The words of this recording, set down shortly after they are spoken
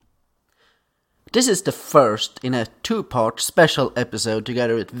This is the first in a two-part special episode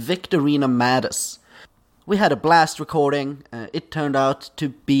together with Victorino Matus. We had a blast recording. It turned out to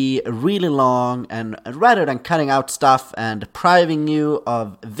be really long, and rather than cutting out stuff and depriving you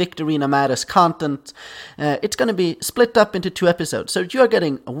of Victorino Matus content, it's going to be split up into two episodes. So you're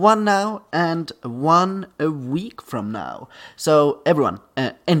getting one now and one a week from now. So everyone,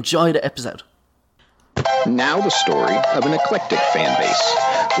 enjoy the episode. Now the story of an eclectic fan base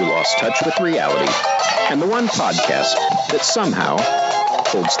who lost touch with reality and the one podcast that somehow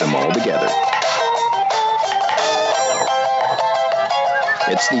holds them all together.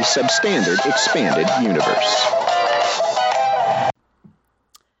 It's the Substandard Expanded Universe.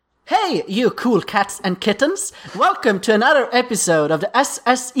 Hey, you cool cats and kittens! Welcome to another episode of the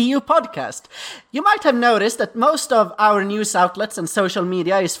SSEU podcast. You might have noticed that most of our news outlets and social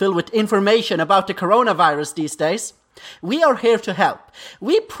media is filled with information about the coronavirus these days. We are here to help.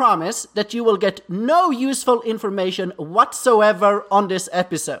 We promise that you will get no useful information whatsoever on this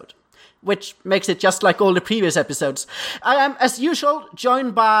episode, which makes it just like all the previous episodes. I am, as usual,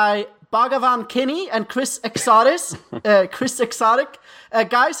 joined by Bhagavan Kinney and Chris Exotic.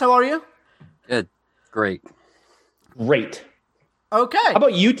 Guys, how are you? Good. Great. Okay. How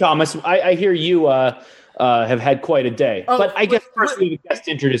about you, Thomas? I hear you have had quite a day. Oh, but I guess first we have a guest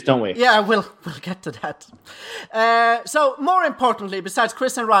to introduce, don't we? Yeah, we'll get to that. So, more importantly, besides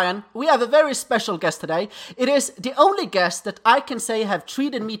Chris and Ryan, we have a very special guest today. It is the only guest that I can say have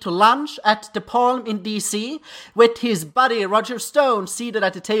treated me to lunch at the Palm in D.C. with his buddy Roger Stone seated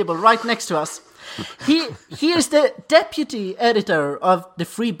at the table right next to us. He is the deputy editor of the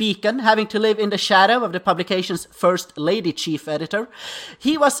Free Beacon, having to live in the shadow of the publication's first lady chief editor.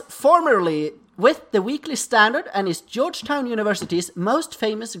 He was formerly with the Weekly Standard and is Georgetown University's most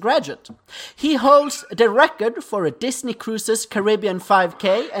famous graduate. He holds the record for a Disney Cruises Caribbean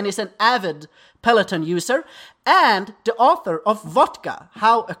 5K and is an avid Peloton user, and the author of Vodka,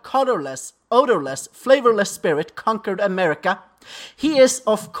 How a Colorless, Odorless, Flavorless Spirit Conquered America. He is,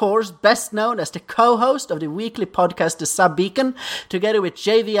 of course, best known as the co-host of the weekly podcast The Sub Beacon, together with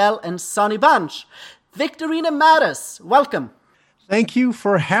JVL and Sonny Bunch. Victorino Matus, welcome. Thank you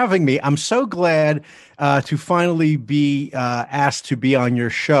for having me. I'm so glad to finally be asked to be on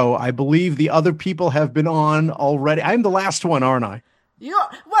your show. I believe the other people have been on already. I'm the last one, aren't I? Well,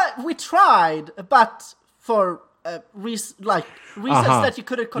 we tried, but for reasons that you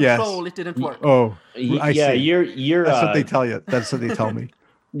couldn't control, It didn't work. Oh, I see. You're. That's what they tell you. That's what they tell me.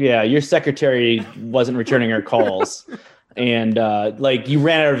 Yeah, your secretary wasn't returning her calls. And you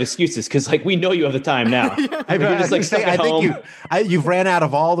ran out of excuses because we know you have the time now. I think you've ran out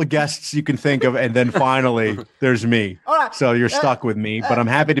of all the guests you can think of, and then finally there's me. All right. So you're stuck with me, but I'm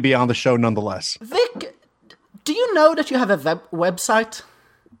happy to be on the show nonetheless. Vic, do you know that you have a website?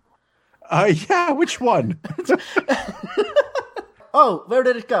 Yeah, which one? Oh, where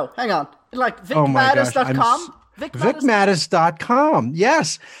did it go? Hang on. VicMatus.com? VicMatus.com.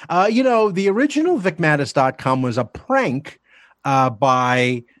 Yes. The original VicMatus.com was a prank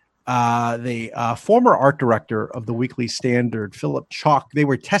by the former art director of the Weekly Standard, Philip Chalk. They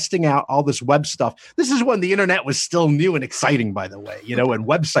were testing out all this web stuff. This is when the internet was still new and exciting, by the way, and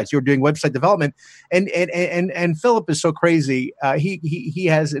websites. You were doing website development. And Philip is so crazy. He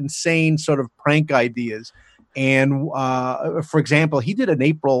has insane sort of prank ideas. And for example, he did an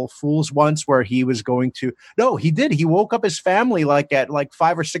April Fool's once where he was going to. No, he did. He woke up his family at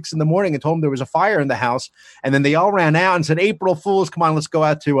 5 or 6 in the morning and told them there was a fire in the house. And then they all ran out and said, "April Fools, come on, let's go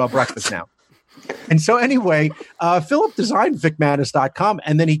out to breakfast now." And so anyway, Philip designed VicMatus.com,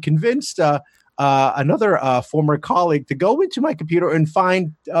 and then he convinced another former colleague to go into my computer and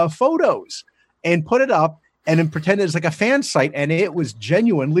find photos and put it up. And then pretend it's like a fan site, and it was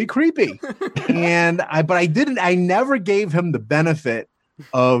genuinely creepy. I never gave him the benefit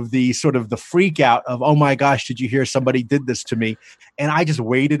of the sort of the freak out of, oh my gosh, did you hear somebody did this to me? And I just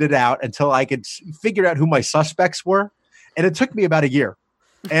waited it out until I could figure out who my suspects were. And it took me about a year.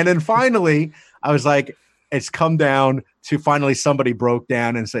 And then finally, I was like, it's come down to finally somebody broke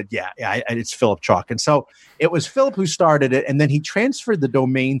down and said, yeah, it's Philip Chalk. And so it was Philip who started it. And then he transferred the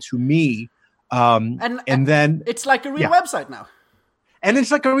domain to me. And then it's like a real website now. And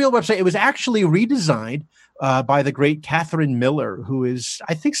it's like a real website. It was actually redesigned by the great Catherine Miller, who is,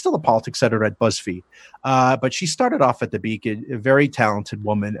 I think, still a politics editor at BuzzFeed. But she started off at the Beacon, a very talented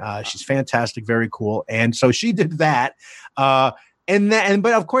woman. She's fantastic, very cool. And so she did that. But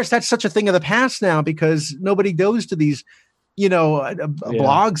of course, that's such a thing of the past now because nobody goes to these,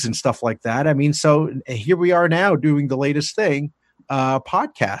 blogs and stuff like that. I mean, so here we are now doing the latest thing,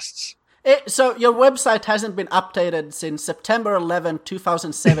 podcasts. So your website hasn't been updated since September 11,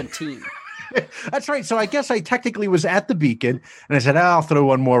 2017. That's right. So I guess I technically was at the Beacon, and I said, I'll throw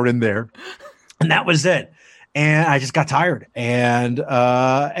one more in there. And that was it. And I just got tired. And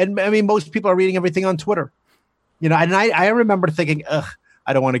I mean, most people are reading everything on Twitter. And I remember thinking,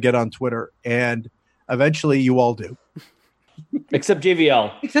 I don't want to get on Twitter. And eventually you all do. Except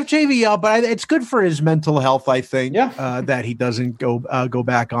JVL. But it's good for his mental health, I think, that he doesn't go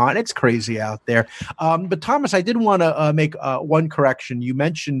back on. It's crazy out there. But Thomas, I did want to make one correction. You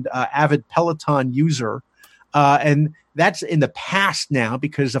mentioned avid Peloton user, and that's in the past now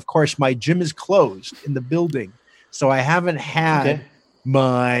because, of course, my gym is closed in the building. So I haven't had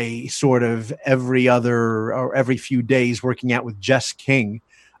my sort of every other or every few days working out with Jess King.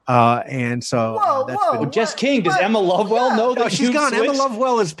 And so that's been Jess King. Does Emma Lovewell know that? No, she's gone. Switched? Emma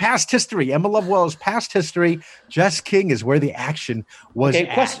Lovewell is past history. Jess King is where the action was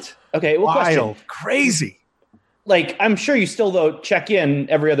at. Wild, crazy. Like, I'm sure you still though check in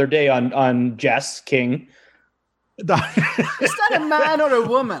every other day on Jess King. Is that a man or a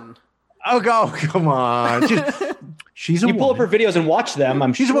woman? Come on. She's a woman. You pull up her videos and watch them.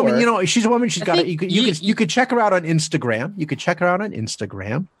 I'm sure. She's a woman. She's a woman. She's got it. You could check her out on Instagram.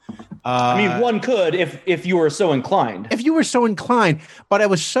 I mean, one could if you were so inclined. But I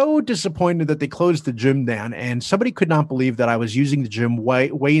was so disappointed that they closed the gym down, and somebody could not believe that I was using the gym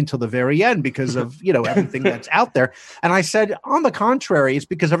way until the very end because of everything that's out there. And I said, on the contrary, it's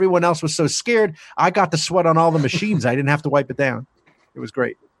because everyone else was so scared. I got to sweat on all the machines. I didn't have to wipe it down. It was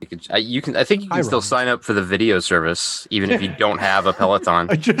great. You can still sign up for the video service even if you don't have a Peloton.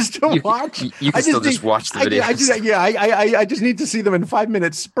 Just to watch. You can still just watch the videos. I just need to see them in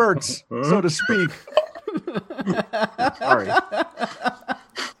 5-minute spurts, so to speak. Sorry,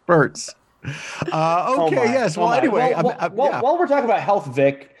 spurts. Yes. Well, anyway, while we're talking about health,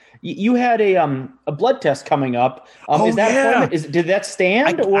 Vic, you had a blood test coming up. Is that did that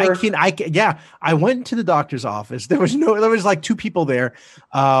stand? I went to the doctor's office. There was like two people there.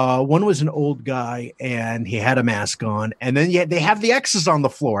 One was an old guy and he had a mask on. And then they have the X's on the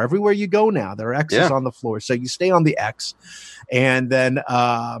floor everywhere you go now. There are X's on the floor, so you stay on the X. And then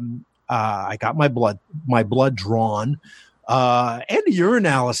I got my blood drawn. And a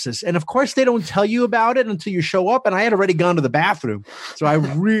urinalysis. And of course, they don't tell you about it until you show up. And I had already gone to the bathroom. So I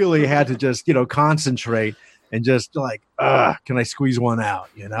really had to just, concentrate and just like, can I squeeze one out?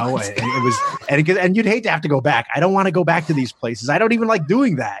 And it was, and you'd hate to have to go back. I don't want to go back to these places. I don't even like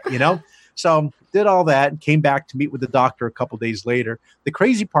doing that, So did all that and came back to meet with the doctor a couple days later. The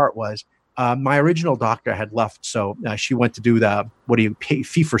crazy part was, my original doctor had left. So she went to do the,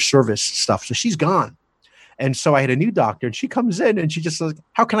 fee for service stuff. So she's gone. And so I had a new doctor, and she comes in, and she just says,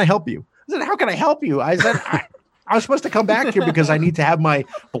 "How can I help you?" I said, "How can I help you?" I said, I was supposed to come back here because I need to have my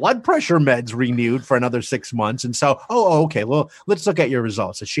blood pressure meds renewed for another 6 months. And so, okay, well, let's look at your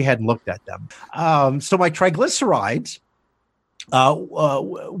results. And she hadn't looked at them. So my triglycerides,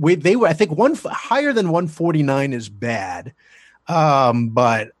 they were, I think, higher than 149 is bad.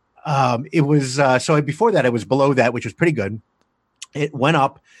 But it was, so before that, it was below that, which was pretty good. It went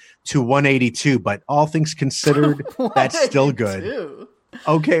up to 182, but all things considered, that's still good.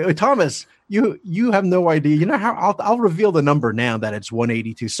 Okay, Thomas, you have no idea. You know how I'll reveal the number now that it's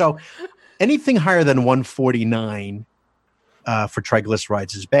 182. So anything higher than 149 for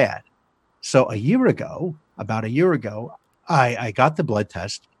triglycerides is bad. So about a year ago, I got the blood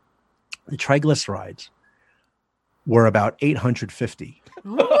test. The triglycerides were about 850.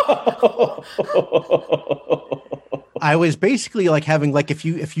 I was basically like having, like, if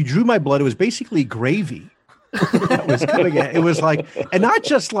you drew my blood, it was basically gravy that was coming in. It was like, and not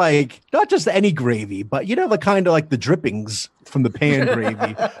just any gravy, but the kind of like the drippings from the pan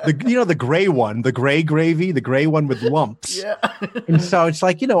gravy, the gray one, the gray gravy, the gray one with lumps. Yeah. And so it's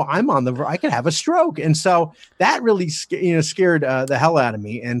like, I could have a stroke. And so that really scared the hell out of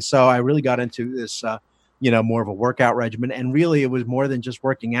me. And so I really got into this, more of a workout regimen. And really, it was more than just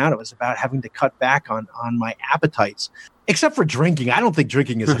working out. It was about having to cut back on my appetites, except for drinking. I don't think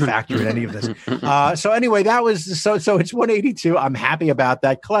drinking is a factor in any of this. So anyway, that was so it's 182. I'm happy about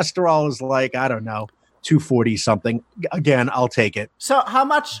that. Cholesterol is like, I don't know, 240 something. Again, I'll take it. So how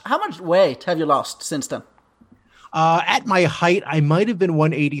much weight have you lost since then? At my height, I might have been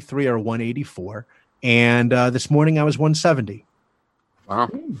 183 or 184. And this morning I was 170. Wow.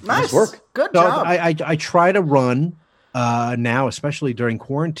 Nice work. Good job. I try to run now, especially during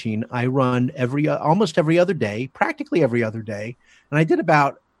quarantine. I run almost every other day, practically every other day. And I did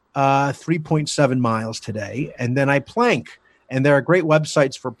about 3.7 miles today. And then I plank. And there are great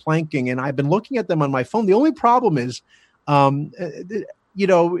websites for planking. And I've been looking at them on my phone. The only problem is,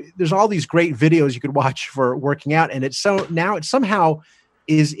 there's all these great videos you could watch for working out. And it's somehow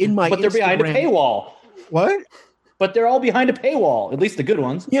is in my But they're behind a paywall. What? But they're all behind a paywall, at least the good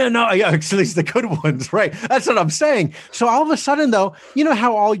ones. Yeah, at least the good ones, right? That's what I'm saying. So all of a sudden, though, you know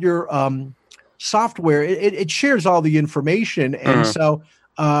how all your software, it shares all the information. And so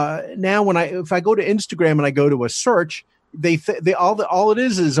now if I go to Instagram and I go to a search, all it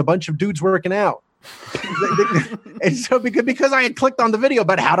is a bunch of dudes working out. And so because I had clicked on the video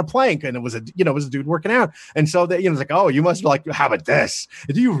about how to plank, and it was a dude working out, and so that it's like, oh, you must be like, how about this?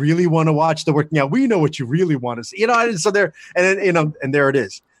 Do you really want to watch the working out? We know what you really want to see, and so there, and there it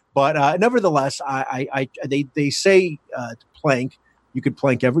is. But nevertheless, they say to plank, you could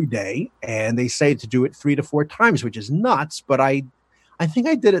plank every day, and they say to do it 3 to 4 times, which is nuts. But I think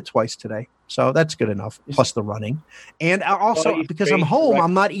I did it twice today, so that's good enough. Plus the running, and also because I'm home,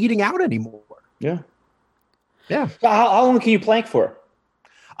 I'm not eating out anymore. Yeah. So how long can you plank for?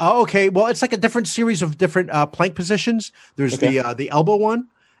 Okay. Well, it's like a different series of different plank positions. There's the elbow one,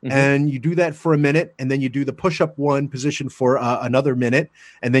 and you do that for a minute, and then you do the push-up one position for another minute,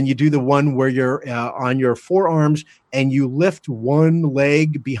 and then you do the one where you're on your forearms and you lift one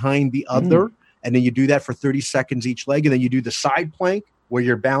leg behind the other, and then you do that for 30 seconds each leg, and then you do the side plank, where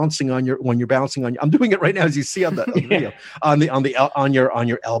you're balancing on I'm doing it right now, as you see on the video, on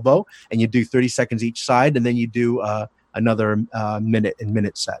your elbow, and you do 30 seconds each side, and then you do another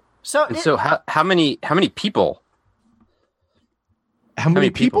minute set. So how many people? How many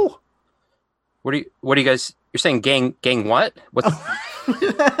people? What are you guys? You're saying gang what? What?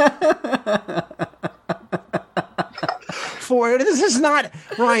 This is not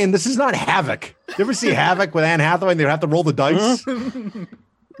Ryan. This is not Havoc. You ever see Havoc with Anne Hathaway and they have to roll the dice?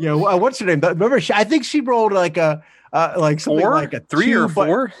 What's her name? Remember, I think she rolled like a something 4? like a 3 2, or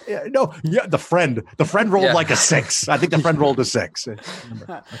 4. The friend rolled like a 6. I think the friend rolled a 6.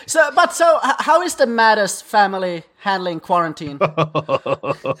 So how is the Matus family handling quarantine?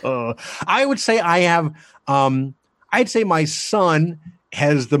 I would say I have. I'd say my son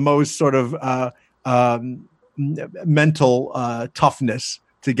has the most sort of mental toughness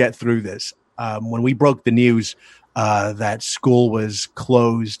to get through this. When we broke the news that school was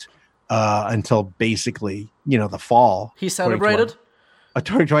closed until basically the fall, he celebrated.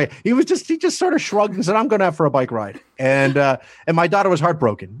 He just sort of shrugged and said, "I'm going out for a bike ride." And my daughter was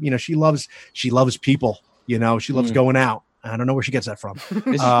heartbroken. She loves people. She loves going out. I don't know where she gets that from.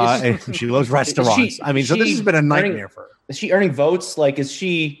 And she loves restaurants. So this has been a nightmare for her. Is she earning votes? Like, is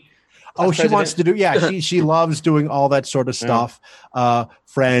she? Oh, she wants to do. Yeah, she loves doing all that sort of stuff.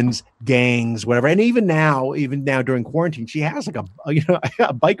 Friends, gangs, whatever. And even now during quarantine, she has like a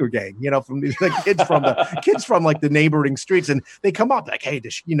biker gang. From these kids from like the neighboring streets, and they come up like, hey,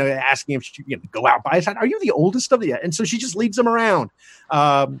 asking if she go out by. I said, are you the oldest of the? And so she just leads them around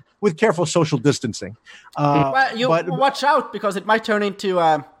with careful social distancing. Watch out, because it might turn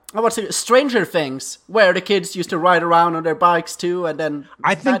into. Stranger Things, where the kids used to ride around on their bikes too, and then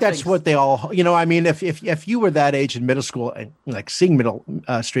I think that's what they all. If you were that age in middle school and like seeing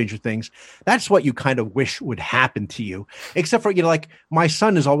Stranger Things, that's what you kind of wish would happen to you. Except for like my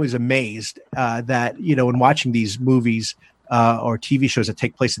son is always amazed that when watching these movies or TV shows that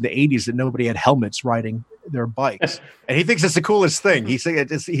take place in the 80s, that nobody had helmets riding their bikes, and he thinks it's the coolest thing. He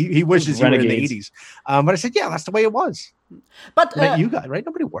wishes he were in the 80s. But I said, yeah, that's the way it was. But you got right.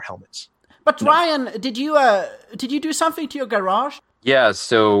 Nobody wore helmets. But no. Ryan, did you do something to your garage? Yeah.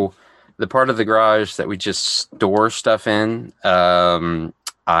 So the part of the garage that we just store stuff in,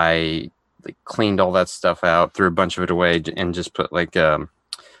 I cleaned all that stuff out, threw a bunch of it away, and just put like a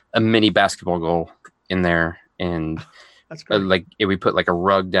mini basketball goal in there. And that's great. We put like a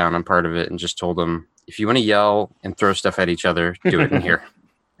rug down on part of it, and just told them, if you want to yell and throw stuff at each other, do it in here.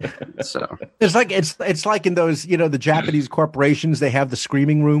 So it's like in those the Japanese corporations, they have the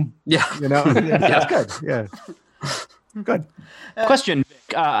screaming room. Yeah, that's good. Yeah, good. Question: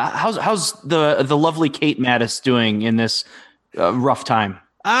 how's the lovely Kate Matus doing in this rough time?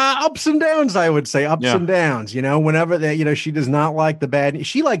 Ups and downs, I would say. Ups and downs. Whenever she does not like the bad.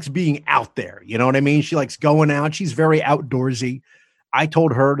 She likes being out there. You know what I mean? She likes going out. She's very outdoorsy. I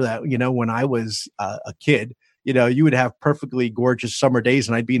told her that when I was a kid. You would have perfectly gorgeous summer days,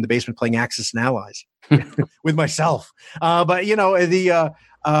 and I'd be in the basement playing Axis and Allies with myself. So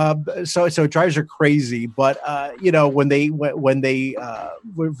it drives her crazy. But when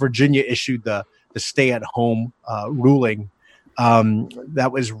Virginia issued the stay-at-home ruling, that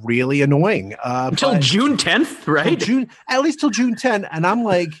was really annoying. Until June 10th, right? At least till June 10th, and I'm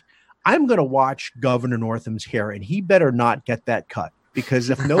like, I'm going to watch Governor Northam's hair, and he better not get that cut. Because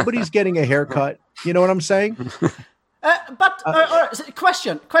if nobody's getting a haircut, you know what I'm saying?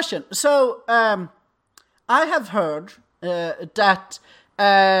 Question. So I have heard that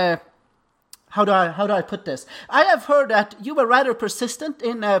how do I put this? I have heard that you were rather persistent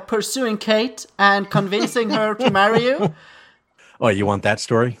in pursuing Kate and convincing her to marry you. Oh, you want that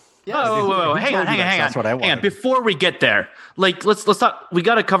story? Yeah. Whoa. Hang on. That's what I want. Hang on. Before we get there, like, let's talk. We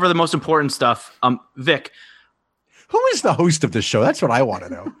got to cover the most important stuff. Vic, who is the host of this show? That's what I want to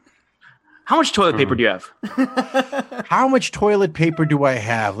know. How much toilet paper do you have? How much toilet paper do I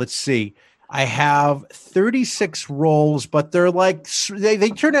have? Let's see. I have 36 rolls, but they're like, they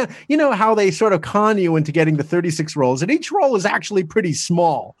turn out, you know how they sort of con you into getting the 36 rolls, and each roll is actually pretty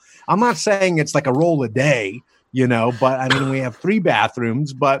small. I'm not saying it's like a roll a day, you know, but I mean, we have 3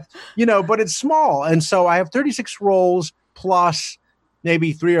 bathrooms, but, you know, but it's small. And so I have 36 rolls plus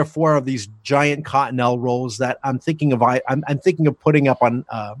maybe 3 or 4 of these giant Cottonelle rolls that I'm thinking of. I'm thinking of putting up on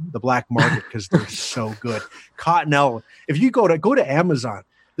the black market because they're so good. Cottonelle. If you go to Amazon,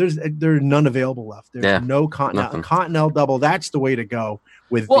 there are none available left. There's no Cottonelle. Nothing. Cottonelle double. That's the way to go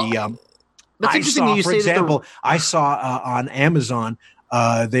with the. That's interesting that you for say example, I saw on Amazon.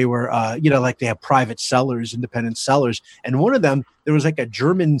 They were, like they have private sellers, independent sellers, and one of them there was like a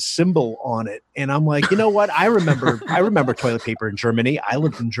German symbol on it, and I'm like, you know what? I remember toilet paper in Germany. I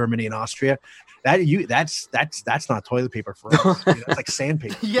lived in Germany and Austria. That's not toilet paper for us. You know, it's like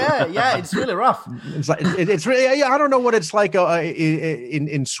sandpaper. Yeah, it's really rough. It's like it's really. I don't know what it's like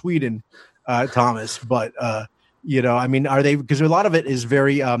in Sweden, Thomas, but. I mean, are they? Because a lot of it is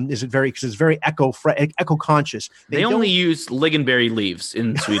very, because it's very eco conscious. They only use lingonberry leaves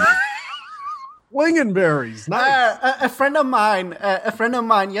in Sweden. Lingonberries, nice. A friend of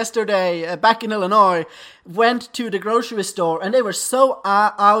mine yesterday back in Illinois went to the grocery store, and they were so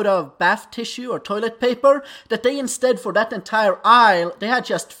out of bath tissue or toilet paper that they instead, for that entire aisle, they had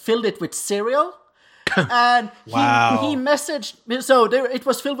just filled it with cereal. And he messaged me, so it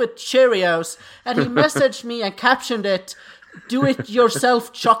was filled with Cheerios, and he messaged me and captioned it, "Do it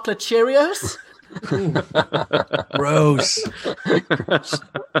yourself chocolate Cheerios." Gross.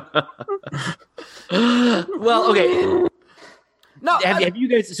 Well, okay. No, have you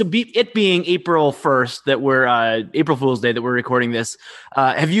guys? So, it being April 1st, that we're April Fool's Day that we're recording this.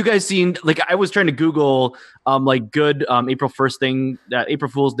 Have you guys seen? Like, I was trying to Google like good April 1st thing,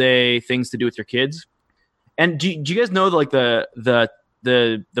 April Fool's Day things to do with your kids. And do you guys know like the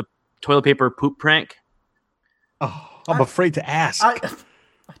toilet paper poop prank? Oh, I'm afraid to ask. I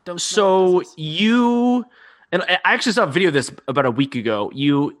don't know. So and I actually saw a video of this about a week ago.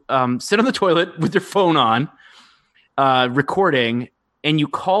 You sit on the toilet with your phone on, recording, and you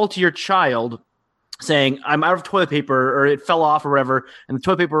call to your child saying, "I'm out of toilet paper," or "It fell off," or whatever, and the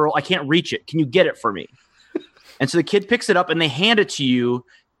toilet paper roll, I can't reach it. Can you get it for me? And so the kid picks it up and they hand it to you,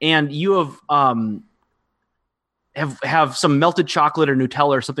 and you have some melted chocolate or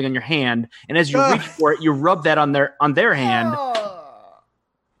Nutella or something on your hand, and as you reach for it, you rub that on their hand.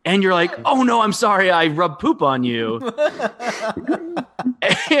 And you're like, "Oh no, I'm sorry, I rubbed poop on you."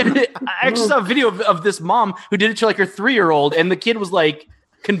 And I actually saw a video of this mom who did it to like her 3-year-old, and the kid was like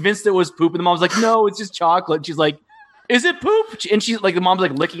convinced it was poop, and the mom was like, "No, it's just chocolate." She's like, "Is it poop?" And she's like, the mom's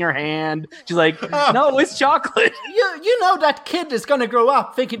like licking her hand. She's like, "No, it's chocolate." You know that kid is gonna grow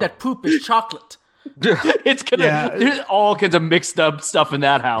up thinking that poop is chocolate. It's gonna. Yeah. There's all kinds of mixed up stuff in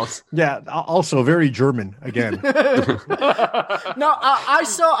that house. Yeah, also very German again. No, I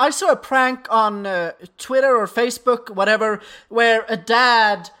saw a prank on Twitter or Facebook, whatever, where a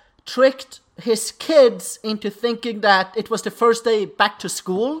dad tricked his kids into thinking that it was the first day back to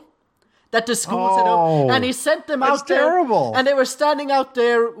school. That the schools had opened, and he sent them out there, terrible. And they were standing out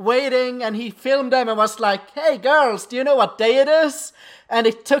there waiting, and he filmed them and was like, "Hey girls, do you know what day it is?" And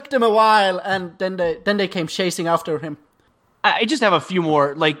it took them a while, and then they came chasing after him. I just have a few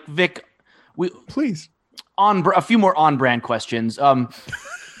more, like Vic. Please a few more on-brand questions.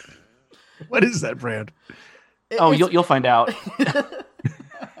 What is that brand? You'll find out.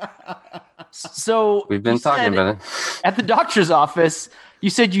 So we've been talking about it at the doctor's office. You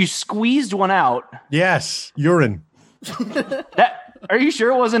said you squeezed one out. Yes, urine. Are you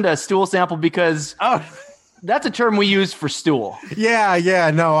sure it wasn't a stool sample? Because that's a term we use for stool. Yeah.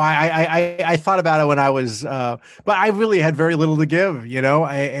 No, I thought about it when I was, but I really had very little to give,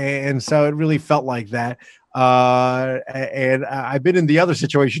 and so it really felt like that. And I've been in the other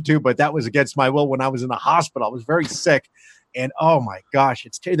situation too, but that was against my will when I was in the hospital. I was very sick. And oh my gosh,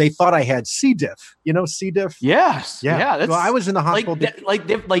 they thought I had C. diff. You know C. diff? Yes. Yeah. Well, I was in the hospital. Like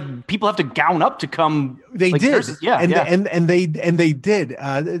people have to gown up to come. They did. And they did.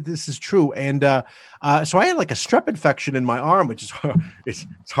 This is true. And so I had like a strep infection in my arm, which is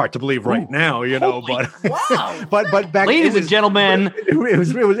it's hard to believe right now, But wow. but back, ladies and gentlemen,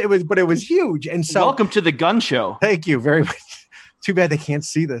 it was huge. And so welcome to the gun show. Thank you very much. Too bad they can't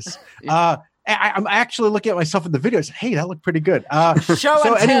see this. I'm actually looking at myself in the video. I said, "Hey, that looked pretty good." Show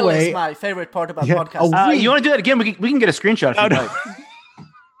and tell is my favorite part about podcasts. You want to do that again? We can get a screenshot. If you like.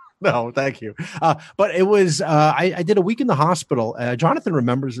 No, thank you. But it was I did a week in the hospital. Jonathan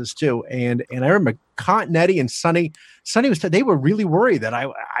remembers this too, and I remember Nettie and Sonny. Sonny they were really worried that I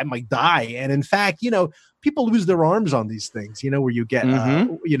might die, and in fact, people lose their arms on these things. Where you get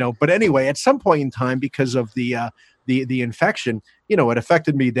But anyway, at some point in time, because of the infection, it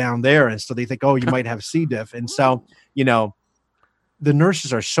affected me down there, and so they think, oh, you might have C. diff, and so the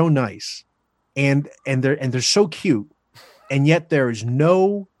nurses are so nice, and they're so cute, and yet there is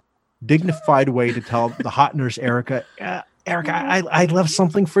no dignified way to tell the hot nurse Erica, I left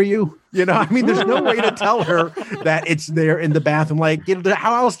something for you. There's no way to tell her that it's there in the bathroom. Like,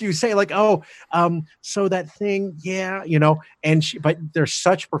 how else do you say so that thing, yeah, but they're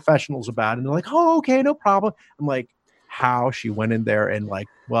such professionals about it. And they're like, oh, okay, no problem. I'm like, how she went in there and like,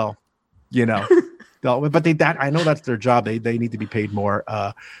 well, but I know that's their job. They need to be paid more.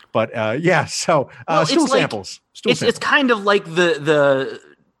 Yeah. So stool samples. It's kind of like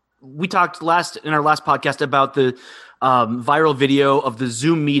we talked in our last podcast about the viral video of the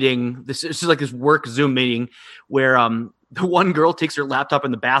Zoom meeting. This is like this work Zoom meeting where the one girl takes her laptop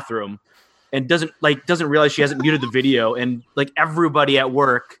in the bathroom and doesn't realize she hasn't muted the video, and like everybody at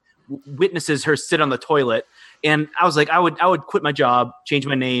work witnesses her sit on the toilet. And I was like, I would quit my job, change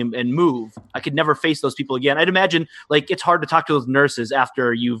my name, and move. I could never face those people again. I'd imagine like it's hard to talk to those nurses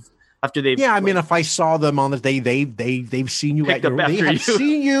after they've. Yeah, I mean, if I saw them on the day, they've seen you at your.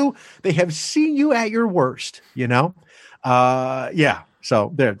 They have seen you at your worst. Yeah.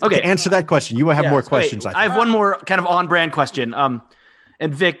 So there. Okay. To answer that question, you will have more questions. I have one more kind of on-brand question.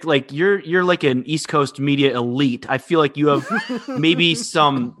 And Vic, like you're like an East Coast media elite. I feel like you have maybe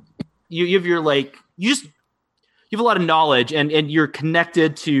some. You have you have a lot of knowledge, and you're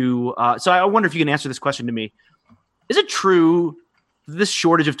connected to. So I wonder if you can answer this question to me. Is it true this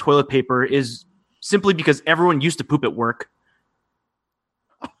shortage of toilet paper is simply because everyone used to poop at work?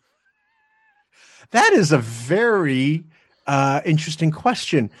 That is a very interesting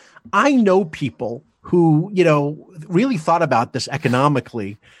question. I know people who, really thought about this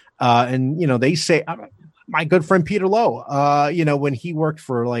economically. And, they say, my good friend Peter Lowe, when he worked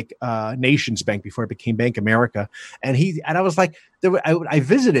for like Nations Bank before it became Bank America, and I was like, I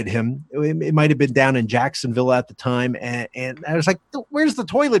visited him. It might have been down in Jacksonville at the time, and I was like, "Where's the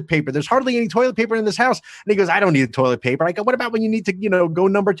toilet paper? There's hardly any toilet paper in this house." And he goes, "I don't need toilet paper." I go, "What about when you need to, go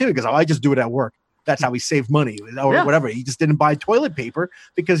number 2?" He goes, "Oh, I just do it at work. That's how he saved money or whatever." He just didn't buy toilet paper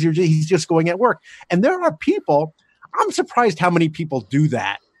because he's just going at work. And there are people. I'm surprised how many people do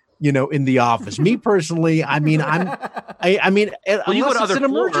that. In the office. Me personally, I mean, unless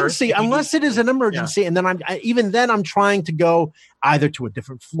it's an emergency, and then I'm trying to go either to a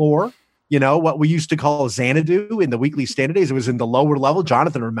different floor, what we used to call Xanadu in the Weekly Standard days. It was in the lower level.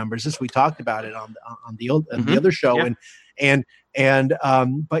 Jonathan remembers this. We talked about it on the other show,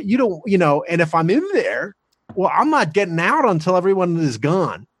 but you don't, and if I'm in there, well, I'm not getting out until everyone is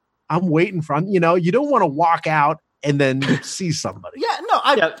gone. I'm waiting for, you don't want to walk out and then see somebody. Yeah, no,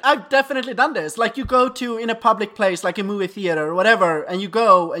 I've definitely done this. Like you go to in a public place, like a movie theater or whatever, and you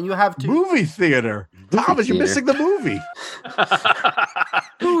go and you have to movie theater. Thomas, you're missing the movie.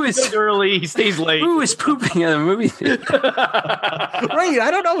 Who is early? He stays late. Who is pooping at a movie theater? Right. I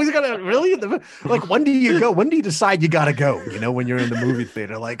don't know who's gonna really. Like, when do you go? When do you decide you gotta go? When you're in the movie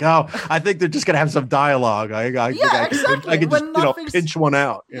theater, like, oh, I think they're just gonna have some dialogue. Exactly. I can just pinch one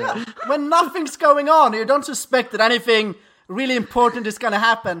out. Yeah. When nothing's going on, you don't suspect that anything really important is gonna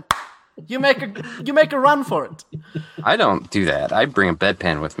happen. You make a run for it. I don't do that. I bring a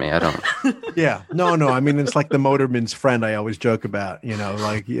bedpan with me. I don't. Yeah. No. I mean, it's like the motorman's friend I always joke about,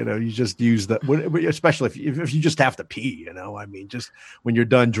 you just use especially if you just have to pee, I mean, just when you're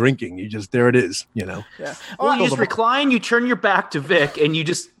done drinking, there it is, Yeah. Or you just recline, you turn your back to Vic, and you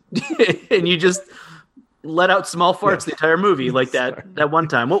just let out small farts the entire movie like that one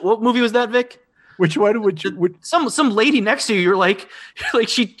time. What movie was that, Vic? Which one would you? Some lady next to you. You're like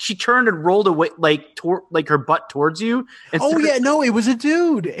she turned and rolled away like her butt towards you. No, it was a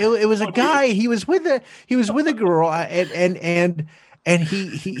dude. It was a guy. He was with a girl, and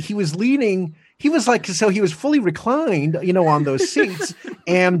he was leaning. He was like, so he was fully reclined, on those seats,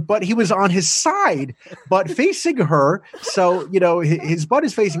 but he was on his side, but facing her. So, his butt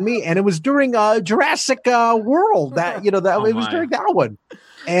is facing me, and it was during Jurassic World it was during that one.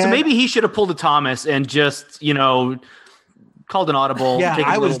 And, so maybe he should have pulled a Thomas and just, called an audible. Yeah,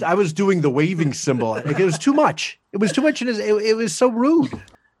 I was doing the waving symbol. It was too much. It was too much, and it was so rude.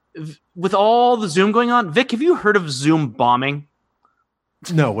 With all the Zoom going on, Vic, have you heard of Zoom bombing?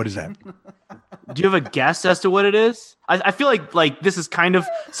 No, what is that? Do you have a guess as to what it is? I feel like this is kind of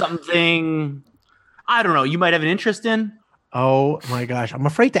something, I don't know, you might have an interest in. Oh my gosh, I'm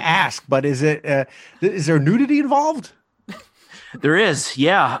afraid to ask, but is there nudity involved? There is,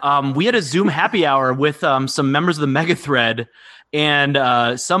 yeah. We had a Zoom happy hour with some members of the Mega Thread,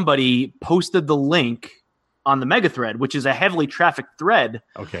 and somebody posted the link on the Mega Thread, which is a heavily trafficked thread.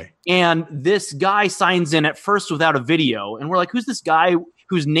 Okay. And this guy signs in at first without a video, and we're like, "Who's this guy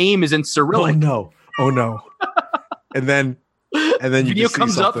whose name is in Cyrillic?" Oh no! and then you video just see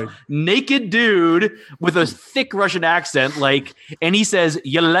comes something. up, naked dude with a thick Russian accent, and he says,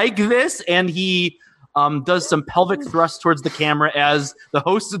 "You like this?" And he does some pelvic thrust towards the camera as the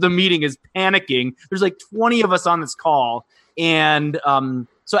host of the meeting is panicking. There's like 20 of us on this call, and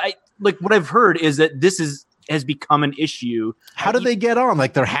so what I've heard is that this has become an issue. How do they get on?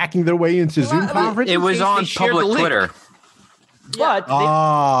 Like they're hacking their way into Zoom conferences? It was on public Twitter. But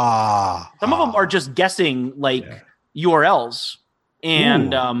some of them are just guessing URLs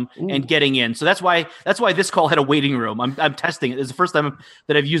and getting in. So that's why this call had a waiting room. I'm testing it. It's the first time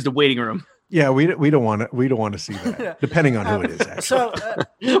that I've used a waiting room. Yeah, we don't want to see that. Depending on who it is, actually.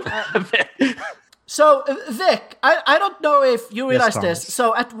 So, Vic, I don't know if you realize this.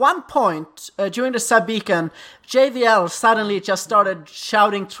 So, at one point during the sub-beacon, JVL suddenly just started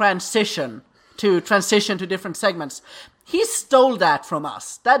shouting transition to different segments. He stole that from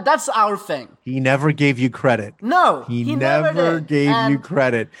us. That's our thing. He never gave you credit. No, he never gave you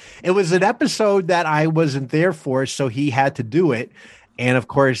credit. It was an episode that I wasn't there for, so he had to do it. And of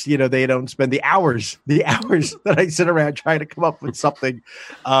course, they don't spend the hours that I sit around trying to come up with something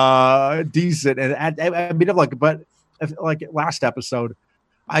decent. And but last episode,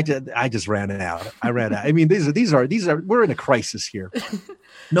 I just ran out. I mean, these are we're in a crisis here.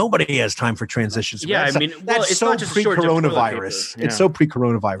 Nobody has time for transitions. Yeah, that's it's so not just pre-coronavirus. Yeah. It's so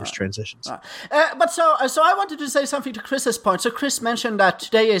pre-coronavirus transitions. But so I wanted to say something to Chris's point. So Chris mentioned that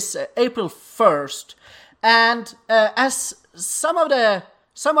today is April 1st, and as some of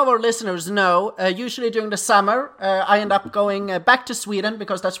our listeners know, usually during the summer, I end up going back to Sweden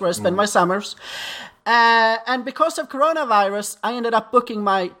because that's where I spend my summers. And because of coronavirus, I ended up booking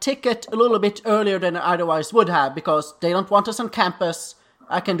my ticket a little bit earlier than I otherwise would have because they don't want us on campus.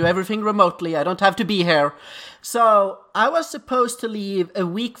 I can do everything remotely. I don't have to be here. So I was supposed to leave a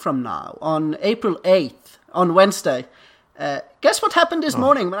week from now on April 8th, on Wednesday. Guess what happened this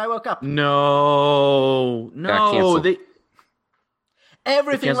morning when I woke up? No.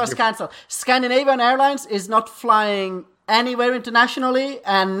 Everything was canceled. Scandinavian Airlines is not flying anywhere internationally,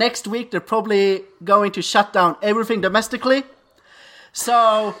 and next week they're probably going to shut down everything domestically.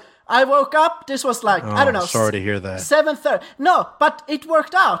 So I woke up, this was I don't know. Sorry to hear that. 7:30. No, but it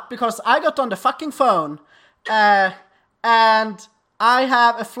worked out because I got on the fucking phone and I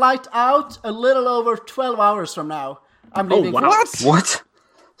have a flight out a little over 12 hours from now. I'm leaving. Wow. What?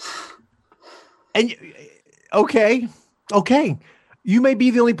 And okay. You may be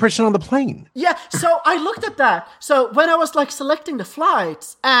the only person on the plane. Yeah, so I looked at that. So when I was selecting the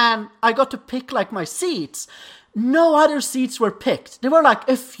flights and I got to pick my seats, no other seats were picked. There were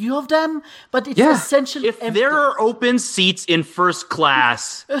a few of them, but it's essentially if empty. there are open seats in first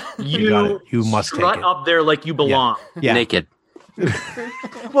class, you must strut take it. up there like you belong. Yeah. Naked.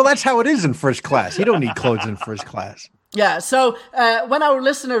 Well, that's how it is in first class. You don't need clothes in first class. Yeah, so when our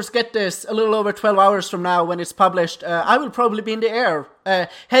listeners get this a little over 12 hours from now when it's published, I will probably be in the air,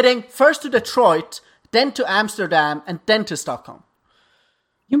 heading first to Detroit, then to Amsterdam, and then to Stockholm.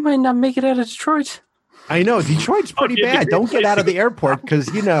 You might not make it out of Detroit. I know. Detroit's pretty bad. Don't get out of the airport because,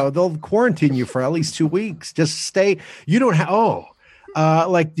 they'll quarantine you for at least 2 weeks. Just stay. You don't have...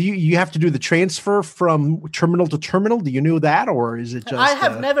 do you have to do the transfer from terminal to terminal? Do you know that, or is it just? I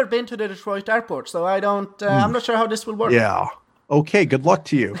have never been to the Detroit airport, so I don't. I'm not sure how this will work. Yeah. Okay. Good luck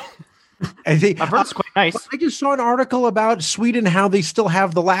to you. I've heard it's quite nice. I just saw an article about Sweden, how they still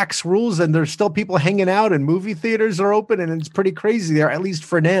have the lax rules, and there's still people hanging out, and movie theaters are open, and it's pretty crazy there, at least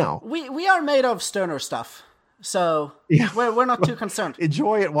for now. We are made of sterner stuff, so we're not too concerned.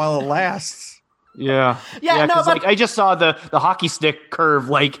 Enjoy it while it lasts. Yeah. No, but I just saw the hockey stick curve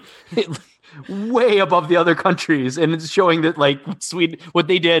way above the other countries, and it's showing that Sweden, what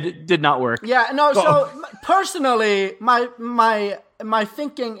they did not work. Yeah, no. So personally, my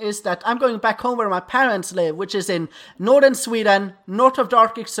thinking is that I'm going back home where my parents live, which is in northern Sweden, north of the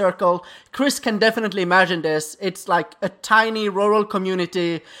Arctic Circle. Chris can definitely imagine this. It's like a tiny rural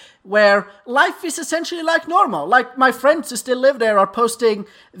community where life is essentially like normal. My friends who still live there are posting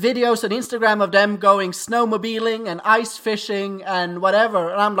videos on Instagram of them going snowmobiling and ice fishing and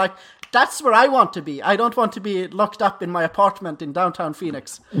whatever. And I'm like, That's where I want to be. I don't want to be locked up in my apartment in downtown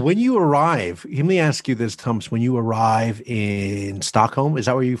Phoenix. When you arrive, let me ask you this, Thomas. When you arrive in Stockholm, is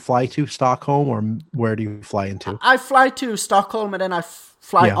that where you fly to, Stockholm, or where do you fly into? I fly to Stockholm and then I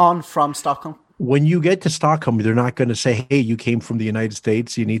fly on from Stockholm. When you get to Stockholm, they're not going to say, hey, you came from the United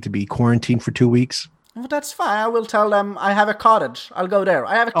States, you need to be quarantined for 2 weeks? Well, that's fine. I will tell them I have a cottage. I'll go there.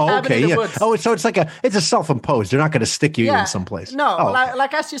 I have a cabin in the woods. Oh, so it's it's a self-imposed. They're not going to stick you in someplace. No,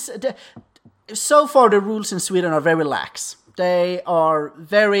 like as you said, so far the rules in Sweden are very lax. They are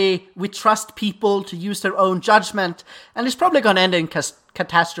we trust people to use their own judgment, and it's probably going to end in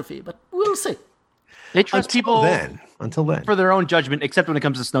catastrophe, but we'll see. They trust until then for their own judgment, except when it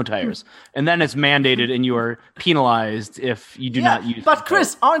comes to snow tires. And then it's mandated and you are penalized if you do not use But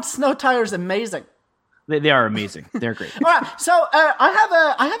Chris, aren't snow tires amazing? They are amazing. They're great. All right, so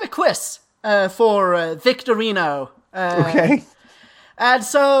I have a quiz for Victorino. Okay. And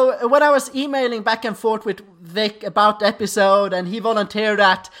so when I was emailing back and forth with Vic about the episode, and he volunteered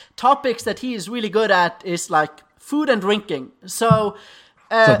that topics that he is really good at is like food and drinking. So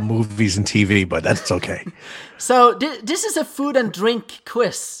movies and TV, but that's okay. So this is a food and drink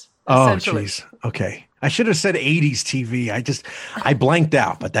quiz. Oh, jeez. Okay. I should have said 80s TV. I blanked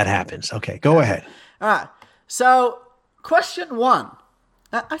out, but that happens. Okay, go ahead. All right. So, question 1.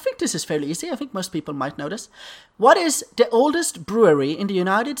 I think this is fairly easy. I think most people might know this. What is the oldest brewery in the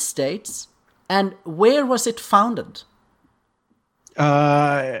United States, and where was it founded?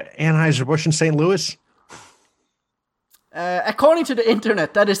 Anheuser-Busch in St. Louis? According to the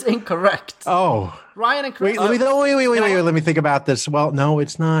internet, that is incorrect. Oh. Ryan and Chris. Wait. Let me think about this. Well, no,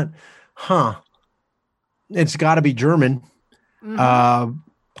 it's not. Huh. It's got to be German. Mm-hmm.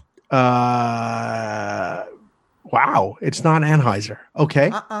 Wow. It's not Anheuser.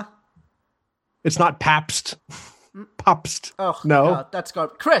 Okay. It's not Pabst. Pabst. Oh, no. God, that's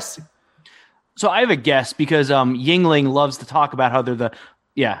good. Chris. So I have a guess because Yingling loves to talk about how they're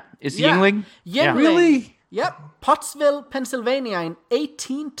Yingling? Yingling. Really? Yep. Pottsville, Pennsylvania in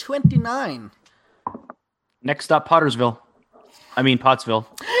 1829. Next stop, Pottsville.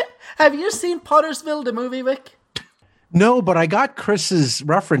 Have you seen Pottersville, the movie, Vic? No, but I got Chris's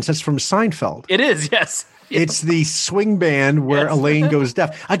reference. That's from Seinfeld. It is, yes. It's the swing band where Elaine goes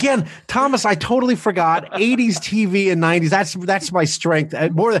deaf. Again, Thomas, I totally forgot 80s TV and 90s. That's my strength.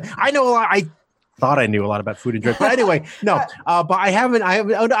 More than I know a lot. I thought I knew a lot about food and drink, but anyway, no. But I haven't.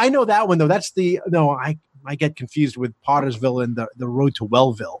 I know that one though. I get confused with Pottersville and the Road to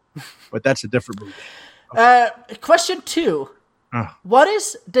Wellville, but that's a different movie. Okay. Question 2. What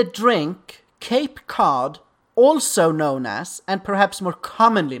is the drink Cape Cod also known as, and perhaps more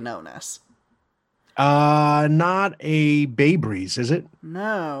commonly known as? Not a Bay Breeze, is it?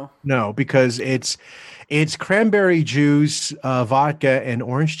 No, because it's cranberry juice, vodka, and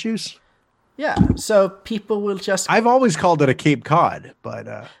orange juice. Yeah, so people will just. I've always called it a Cape Cod,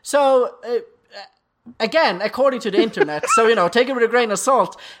 but again, according to the internet, so take it with a grain of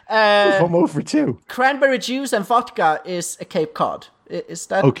salt. I'm over 2. Cranberry juice and vodka is a Cape Cod. Is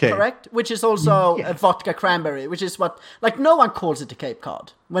that correct? Which is also a vodka cranberry, which is what, no one calls it a Cape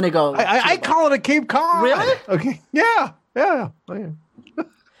Cod when they go. I call it a Cape Cod. Really? Okay. Yeah.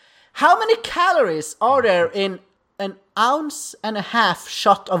 How many calories are there in an 1.5 ounce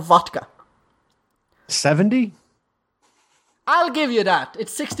shot of vodka? 70? I'll give you that.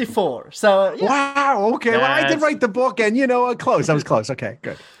 It's 64. So yeah. Wow. Okay. Well, I did write the book, and close. I was close. Okay.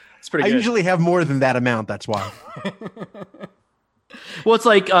 Good. It's pretty good. I usually have more than that amount. That's why. Well, it's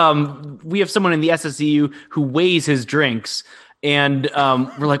like we have someone in the SSEU who weighs his drinks, and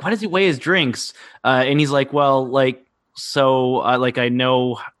we're like, why does he weigh his drinks? And he's like, well, I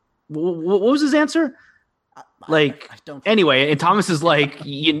know. What was his answer? I don't. Anyway, and Thomas is like,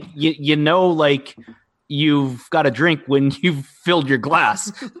 you've got a drink when you've filled your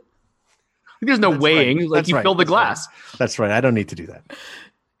glass. There's no weighing. Right. You fill the glass. Right. That's right. I don't need to do that.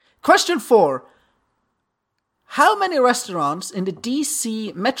 Question 4. How many restaurants in the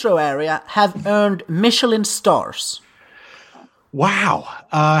DC metro area have earned Michelin stars? Wow.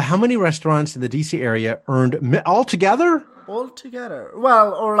 How many restaurants in the DC area earned altogether? Altogether.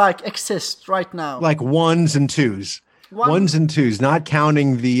 Well, or exist right now. Like ones and twos. Ones and twos, not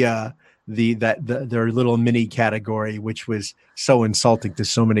counting their little mini category, which was so insulting to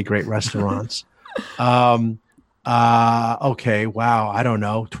so many great restaurants. Okay. Wow. I don't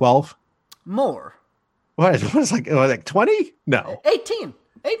know. 12? More. What? It was like 20? No. 18.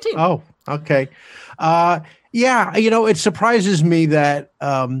 Oh, okay. Yeah, it surprises me that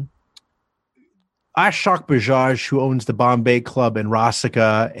Ashok Bajaj, who owns the Bombay Club in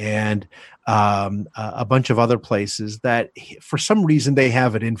Rasika, and a bunch of other places that for some reason they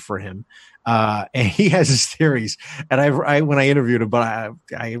have it in for him. And he has his theories. And I when I interviewed him, but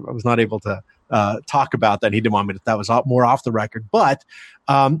I was not able to talk about that. He didn't want me to. That was more off the record. But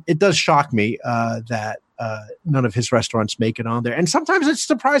it does shock me that none of his restaurants make it on there. And sometimes it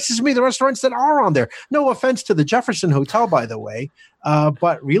surprises me the restaurants that are on there. No offense to the Jefferson Hotel, by the way.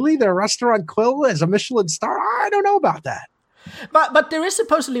 But really, their restaurant Quill as a Michelin star? I don't know about that. But there is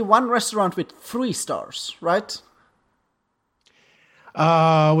supposedly one restaurant with 3 stars, right?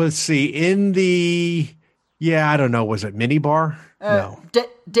 Let's see. I don't know. Was it Minibar? No.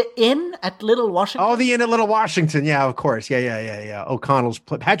 The Inn at Little Washington. Oh, the Inn at Little Washington. Yeah, of course. Yeah.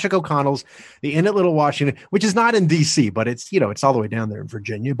 Patrick O'Connell's, the Inn at Little Washington, which is not in D.C., but it's it's all the way down there in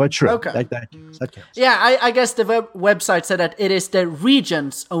Virginia. But true. Okay. That counts. Yeah, I guess the website said that it is the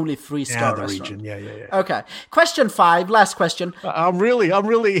region's only 3-star the restaurant. region. Yeah. Okay. Question 5. Last question. I'm really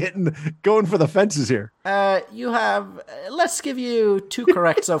going for the fences here. You have. Let's give you 2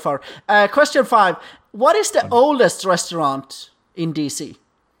 correct so far. Question 5. What is the oldest restaurant in DC?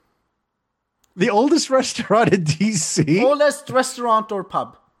 The oldest restaurant in DC? Oldest restaurant or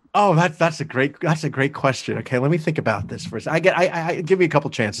pub? Oh, that's a great question. Okay, let me think about this first. I give me a couple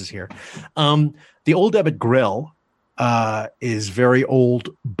chances here. The Old Ebbitt Grill is very old,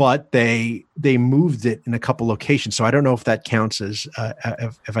 but they moved it in a couple locations, so I don't know if that counts as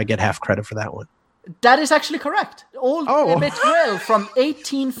if I get half credit for that one. That is actually correct. Old Ebbitt Grill from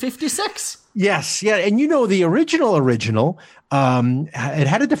 1856. Yes, yeah, and the original. It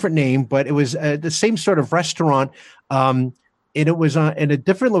had a different name, but it was the same sort of restaurant. And it was in a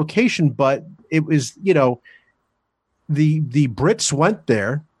different location, but it was the Brits went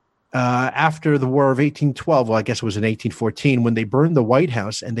there after the War of 1812. Well, I guess it was in 1814 when they burned the White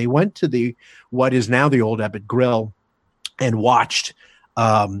House, and they went to what is now the Old Ebbitt Grill and watched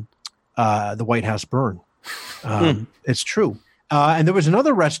the White House burn. It's true. And there was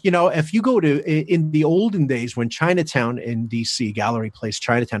another if you go in the olden days when Chinatown in D.C., Gallery Place,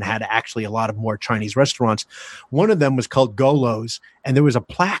 Chinatown had actually a lot of more Chinese restaurants. One of them was called Golo's, and there was a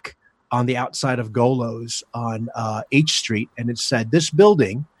plaque on the outside of Golo's on H Street, and it said, "This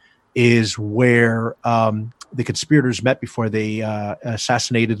building is where the conspirators met before they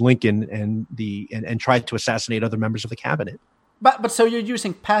assassinated Lincoln and tried to assassinate other members of the cabinet." But so you're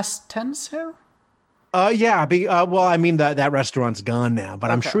using past tense here? Yeah. Well, I mean that restaurant's gone now,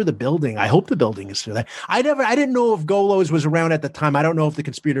 but I'm sure I hope the building is still there. I didn't know if Golo's was around at the time. I don't know if the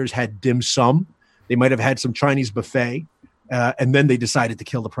conspirators had dim sum. They might have had some Chinese buffet, and then they decided to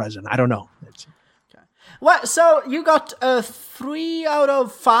kill the president. I don't know. Okay. Well, so you got 3 out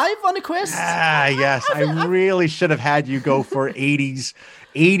of 5 on the quiz. Yes. I really should have had you go for 80s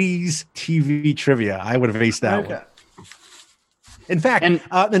TV trivia. I would have aced that one. In fact,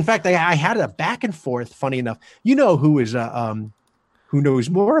 I had a back and forth. Funny enough, who knows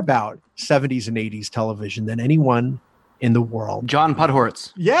more about 70s and 80s television than anyone in the world? John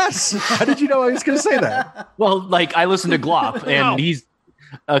Podhoretz. Yes. How did you know I was going to say that? Well, I listen to Glop, and he's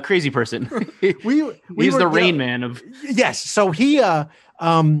a crazy person. He's the Rain Man of. Yes. So he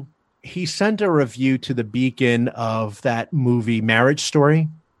sent a review to the Beacon of that movie Marriage Story.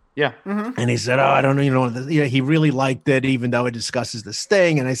 Yeah. Mm-hmm. And he said, "Oh, I don't know. He really liked it, even though it discusses this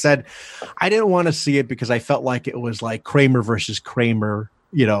thing." And I said, I didn't want to see it because I felt like it was like Kramer versus Kramer,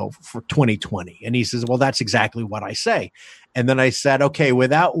 for 2020. And he says, "Well, that's exactly what I say." And then I said, "Okay,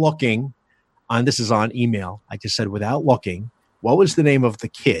 without looking, this is on email. I just said, without looking, what was the name of the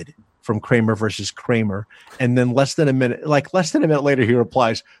kid from Kramer versus Kramer?" And then less than a minute later, he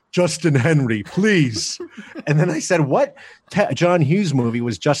replies, "Justin Henry, please." And then I said, "What John Hughes movie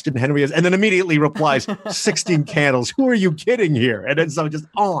was Justin Henry?" And then immediately replies, 16 Candles. Who are you kidding here? And then so just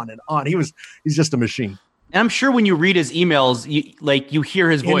on and on. He's just a machine. And I'm sure when you read his emails, you hear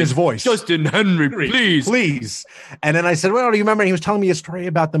his voice. In his voice. Justin Henry, please. Please. And then I said, "Well, do you remember?" And he was telling me a story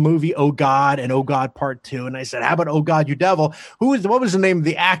about the movie Oh God and Oh God Part 2. And I said, "How about Oh God, You Devil?" What was the name of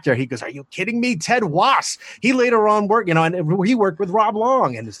the actor? He goes, "Are you kidding me? Ted Wass." He later on worked, and he worked with Rob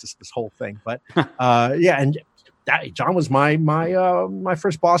Long. And it's just this whole thing. But and John was my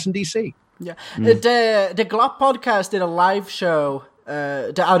first boss in DC. Yeah. The Glop podcast did a live show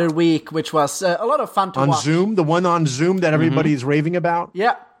the other week, which was a lot of fun to watch. On Zoom, the one on Zoom that everybody is raving about?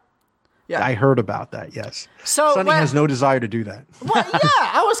 Yeah. I heard about that, yes. So Sonny has no desire to do that. Well,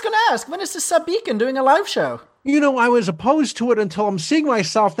 I was going to ask, when is the Sub Beacon doing a live show? I was opposed to it until I'm seeing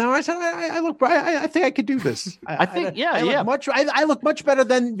myself now. I said, I think I could do this. I look much better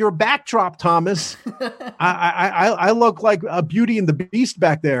than your backdrop, Thomas. I look like a Beauty and the Beast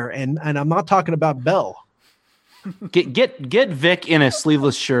back there, and I'm not talking about Belle. Get Vic in a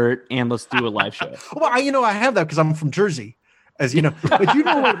sleeveless shirt and let's do a live show. Well, I have that because I'm from Jersey, as you know. But you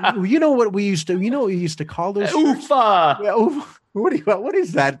know what we used to call those shirts? Oofa. Yeah, what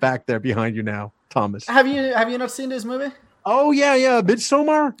is that back there behind you now, Thomas? Have you not seen this movie? Oh yeah,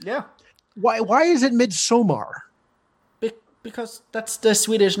 Midsommar. Yeah. Why is it Midsommar? Because that's the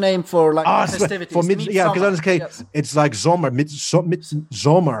Swedish name for festivities. Because I was it's like Sommer,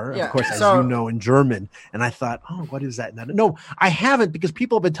 Sommer, Yeah, of course, as you know, in German. And I thought, what is that? No, I haven't, because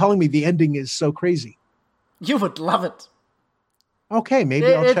people have been telling me the ending is so crazy. You would love it. Okay, maybe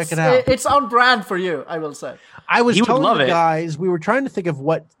I'll check it out. It's on brand for you, I will say. I was telling the guys, we were trying to think of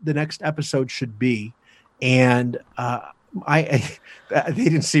what the next episode should be, and they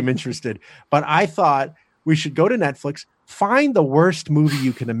didn't seem interested. But I thought we should go to Netflix, find the worst movie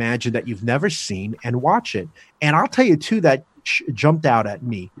you can imagine that you've never seen, and watch it. And I'll tell you two that jumped out at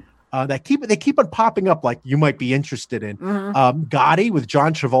me. They keep on popping up, like you might be interested in. Gotti with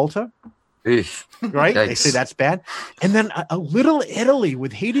John Travolta. Right? Yikes. They say that's bad. And then a Little Italy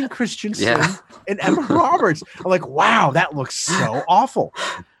with Hayden Christensen and Emma Roberts. I'm like, wow, that looks so awful.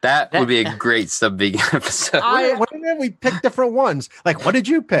 That would be a great sub-big episode. We pick different ones. Like, what did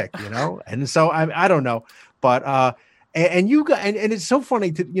you pick? And so I don't know, but and you guys, and it's so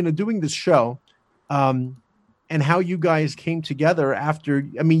funny to doing this show, and how you guys came together after.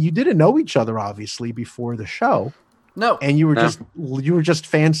 I mean, you didn't know each other obviously before the show. No, and you were just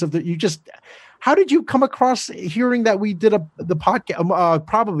fans of how did you come across hearing that we did the podcast?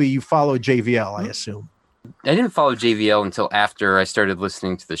 Probably you followed JVL, I assume. I didn't follow JVL until after I started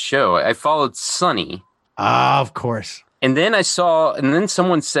listening to the show. I followed Sonny. Of course. And then then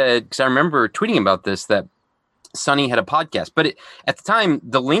someone said, because I remember tweeting about this, that Sonny had a podcast. But at the time,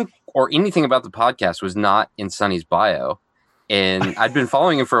 the link or anything about the podcast was not in Sonny's bio. And I'd been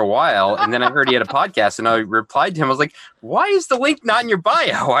following him for a while, and then I heard he had a podcast, and I replied to him. I was like, why is the link not in your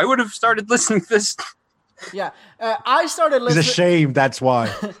bio? I would have started listening to this. Yeah, I started listening. It's a shame, that's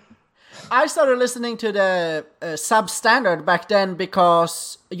why. I started listening to the substandard back then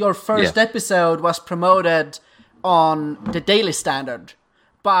because your first episode was promoted on the Daily Standard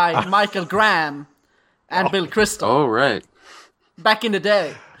by Michael Graham and Bill Crystal. Oh, right. Back in the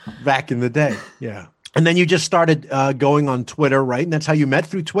day, yeah. And then you just started going on Twitter, right? And that's how you met,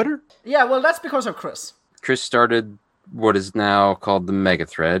 through Twitter? Yeah, well, that's because of Chris. Chris started what is now called the Mega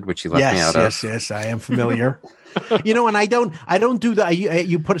Thread, which he left me out of. Yes, I am familiar. And I don't do that.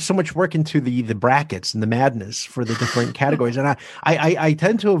 You put so much work into the brackets and the madness for the different categories, and I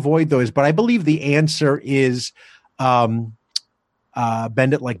tend to avoid those. But I believe the answer is Bend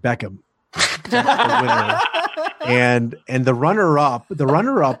It Like Beckham. And the runner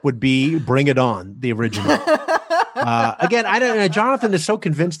up would be Bring It On, the original. Again, I don't know. Jonathan is so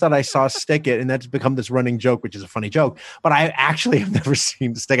convinced that I saw Stick It, and that's become this running joke, which is a funny joke. But I actually have never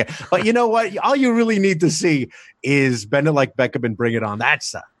seen Stick It. But you know what? All you really need to see is Bend It Like Beckham and Bring It On.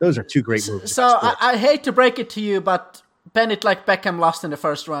 Those are two great movies. So I hate to break it to you, but Bend It Like Beckham lost in the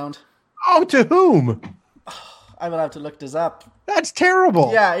first round. Oh, to whom? I will have to look this up. That's terrible.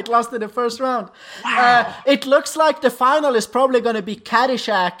 Yeah, it lost in the first round. Wow. It looks like the final is probably going to be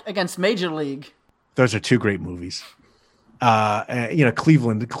Caddyshack against Major League. Those are two great movies.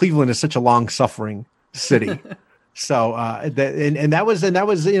 Cleveland is such a long-suffering city. So that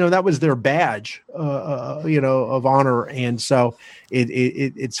was their badge, of honor. And so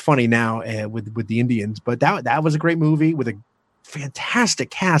it's funny now with the Indians, but that was a great movie with a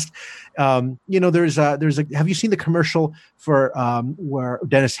fantastic cast. Have you seen the commercial for where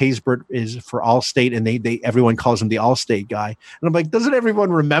Dennis Haysbert is for Allstate, and they everyone calls him the Allstate guy, and I'm like, doesn't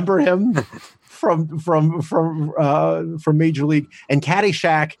everyone remember him from Major League? And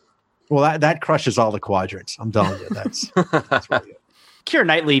Caddyshack, well, that crushes all the quadrants. I'm telling you, that's really good. Keira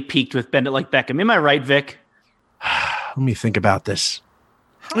Knightley peaked with Bend It Like Beckham. Am I right, Vic? Let me think about this.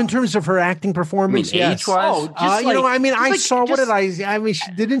 In terms of her acting performance, age-wise? I saw. What did I mean,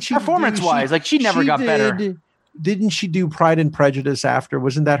 didn't she? Performance-wise, she never got better. Didn't she do Pride and Prejudice after?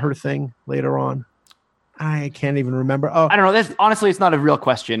 Wasn't that her thing later on? I can't even remember. Oh, I don't know. That's honestly, it's not a real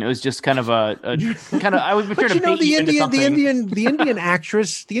question. It was just kind of a kind of. I was trying to the Indian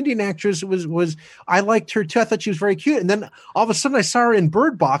actress. The Indian actress was. I liked her too. I thought she was very cute. And then all of a sudden, I saw her in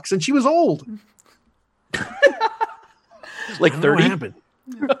Bird Box, and she was old. Like 30.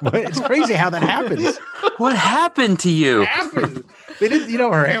 It's crazy how that happens. What happened to you? They didn't,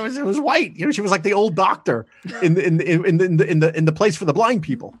 her hair was white. She was like the old doctor in the place for the blind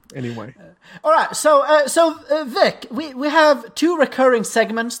people. Anyway. All right. So Vic, we have 2 recurring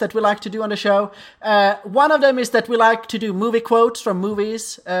segments that we like to do on the show. One of them is that we like to do movie quotes from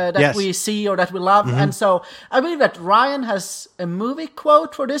movies that we see or that we love. Mm-hmm. And so I believe that Ryan has a movie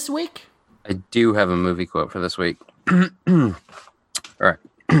quote for this week. I do have a movie quote for this week. All right.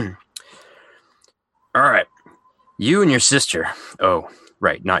 All right. You and your sister. Oh,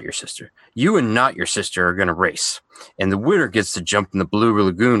 right. Not your sister. You and not your sister are going to race. And the winner gets to jump in the Blue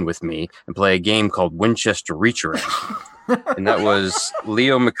Lagoon with me and play a game called Winchester Reach Around. And that was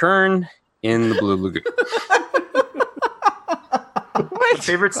Leo McKern in the Blue Lagoon. What?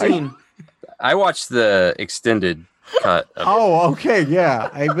 Favorite scene? I watched the extended cut. Okay. Yeah.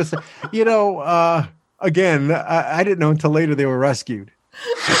 I was, again, I didn't know until later they were rescued.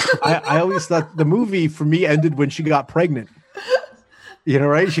 I always thought the movie for me ended when she got pregnant.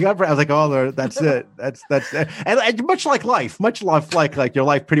 Right? She got pregnant. I was like, oh, that's it. That's it. And much like life, like your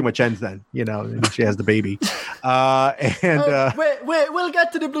life pretty much ends then, and she has the baby. We'll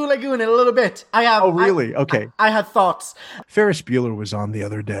get to the Blue Lagoon in a little bit. Oh, really? Okay. I have thoughts. Ferris Bueller was on the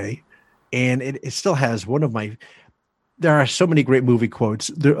other day, and it still has one of my. There are so many great movie quotes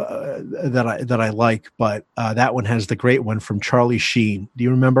that I like, but that one has the great one from Charlie Sheen. Do you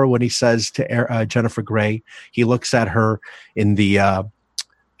remember when he says to Jennifer Grey? He looks at her in the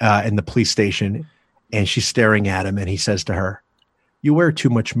police station, and she's staring at him, and he says to her, "You wear too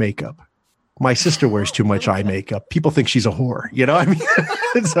much makeup. My sister wears too much eye makeup. People think she's a whore." I mean,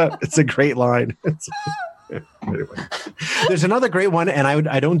 it's a great line. Anyway. There's another great one, and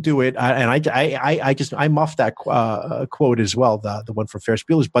I don't do it, and I muff that quote as well, the one from Ferris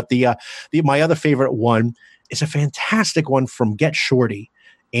Bueller's. But my other favorite one is a fantastic one from Get Shorty,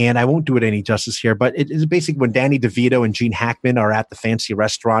 and I won't do it any justice here, but it is basically when Danny DeVito and Gene Hackman are at the fancy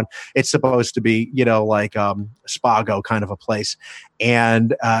restaurant. It's supposed to be like Spago kind of a place,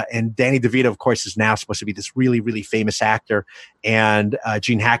 and Danny DeVito, of course, is now supposed to be this really, really famous actor, and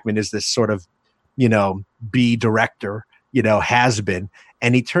Gene Hackman is this sort of B director, has been.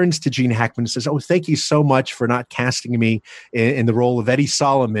 And he turns to Gene Hackman and says, "Oh, thank you so much for not casting me in the role of Eddie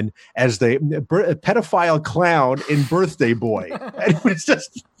Solomon as the pedophile clown in Birthday Boy." And it was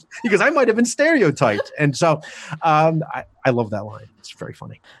just because I might have been stereotyped. And so I love that line. It's very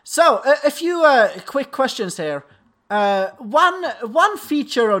funny. So a few quick questions here. One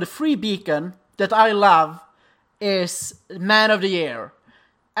feature of the Free Beacon that I love is Man of the Year.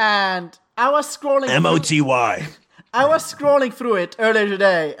 And I was scrolling MOTY. I was scrolling through it earlier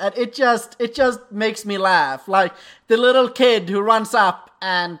today, and it just makes me laugh. Like the little kid who runs up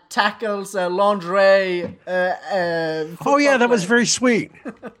and tackles a lingerie. Oh yeah, that was very sweet.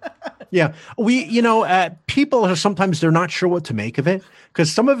 Yeah, people are sometimes they're not sure what to make of it because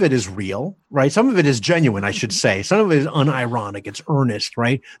some of it is real, right? Some of it is genuine, I should say. Some of it is unironic. It's earnest,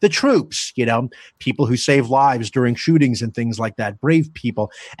 right? The troops, people who save lives during shootings and things like that, brave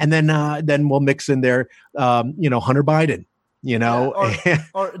people, and then we'll mix in there, Hunter Biden,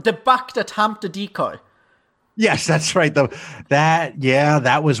 or the buck that humped the decoy. Yes, that's right.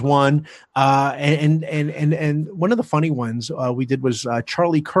 That was one. And one of the funny ones we did was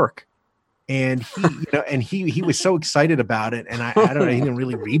Charlie Kirk. And he was so excited about it, and I don't know, he didn't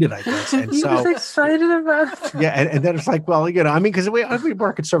really read it, I guess. And he was excited about it. Yeah, and then it's like, well, because we were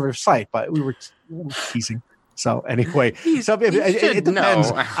a conservative site, but we were teasing. So anyway, it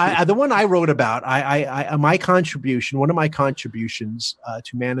depends. The one I wrote about, my contribution, one of my contributions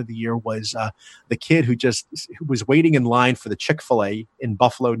to Man of the Year was the kid who was waiting in line for the Chick-fil-A in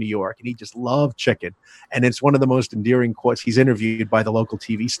Buffalo, New York, and he just loved chicken. And it's one of the most endearing quotes. He's interviewed by the local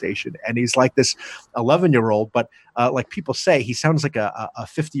TV station, and he's like this 11-year-old, but like people say, he sounds like a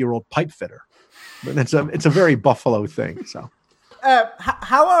 50-year-old pipe fitter. But it's a very Buffalo thing. So,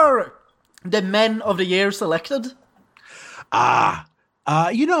 how are the Men of the Year selected?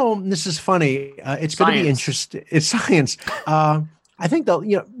 This is funny. It's going to be interesting. It's science. I think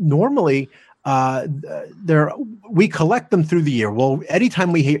that normally we collect them through the year. Well,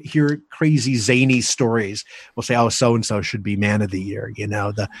 anytime we hear crazy zany stories, we'll say, "Oh, so and so should be Man of the Year." Or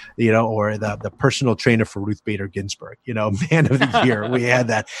the personal trainer for Ruth Bader Ginsburg. Man of the Year. We had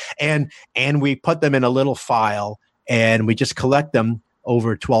that, and we put them in a little file, and we just collect them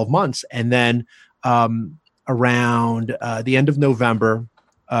over 12 months. And then around the end of November,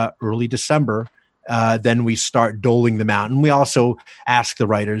 early December, then we start doling them out. And we also ask the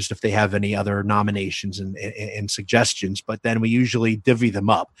writers if they have any other nominations and suggestions, but then we usually divvy them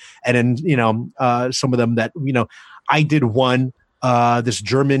up. And then, some of them that, I did one this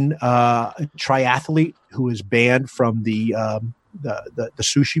German triathlete who was banned from the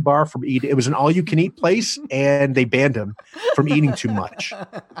sushi bar from eating. It was an all-you-can-eat place, and they banned him from eating too much,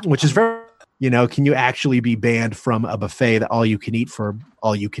 which is very. Can you actually be banned from a buffet that all you can eat for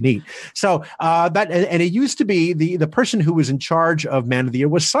all you can eat? So and it used to be the person who was in charge of Man of the Year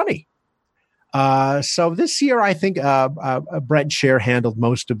was Sonny. So this year, I think Brett Scher handled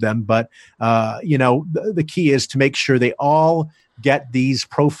most of them, but the key is to make sure they all get these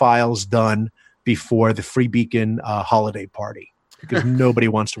profiles done before the Free Beacon holiday party. Because nobody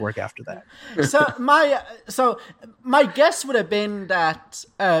wants to work after that. So my guess would have been that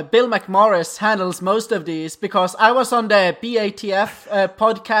Bill McMorris handles most of these, because I was on the BATF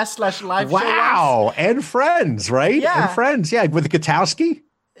podcast / live show. Wow, and Friends, right? Yeah, and Friends, yeah, with Gutowski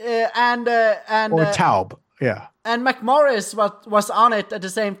and Taub, yeah. And McMorris was on it at the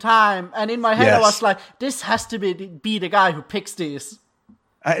same time, and in my head I was like, this has to be the guy who picks these.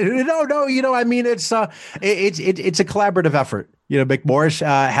 No. I mean, it's a collaborative effort. McMorris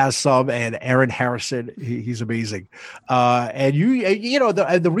has some, and Aaron Harrison, he's amazing. And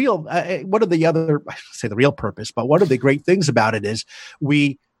the real one of the other, I say the real purpose, but one of the great things about it is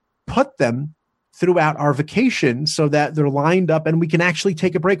we put them throughout our vacation so that they're lined up, and we can actually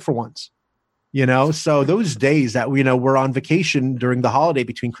take a break for once. So those days that we're on vacation during the holiday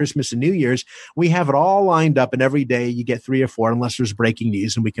between Christmas and New Year's, we have it all lined up, and every day you get 3 or 4 unless there's breaking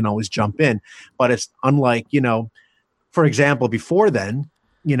news, and we can always jump in. But it's unlike, for example, before then,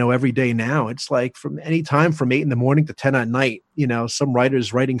 every day now, it's like from any time from 8 a.m. to 10 p.m, some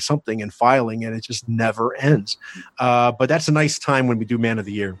writer's writing something and filing, and it just never ends. But that's a nice time when we do Man of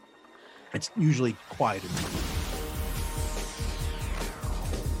the Year. It's usually quiet.